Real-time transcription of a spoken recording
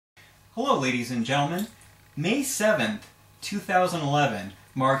Hello, ladies and gentlemen. May 7th, 2011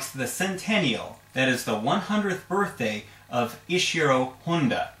 marks the centennial, that is the 100th birthday of Ishiro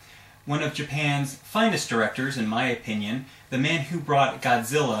Honda, one of Japan's finest directors, in my opinion, the man who brought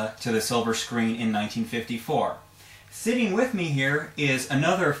Godzilla to the silver screen in 1954. Sitting with me here is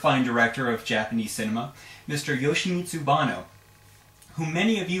another fine director of Japanese cinema, Mr. Yoshimitsu Banno, who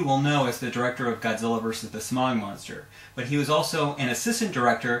many of you will know as the director of Godzilla vs. the Smog Monster, but he was also an assistant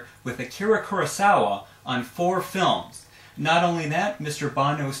director with Akira Kurosawa on 4 films. Not only that, Mr.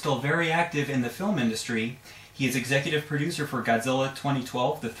 Banno is still very active in the film industry. He is executive producer for Godzilla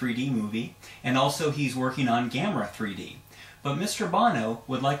 2012, the 3D movie, and also he's working on Gamera 3D. But Mr. Banno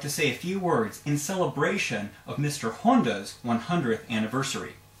would like to say a few words in celebration of Mr. Honda's 100th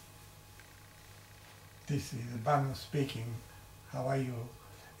anniversary. This is Banno speaking. How are you?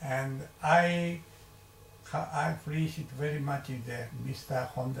 And I appreciate very much the Mr.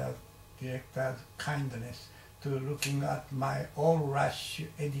 Honda director's kindness to looking at my all-rush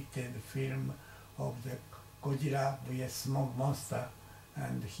edited film of the Godzilla vs. Smog Monster,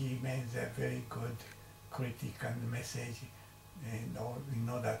 and he made a very good critic and message in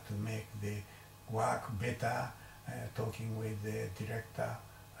order to make the work better, talking with the director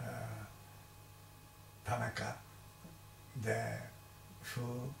Tanaka, who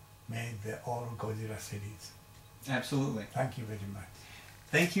made the all Godzilla series. Absolutely. Thank you very much.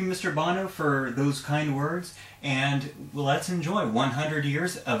 Thank you, Mr. Banno, for those kind words, and let's enjoy 100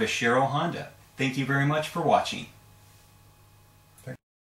 years of Ishiro Honda. Thank you very much for watching.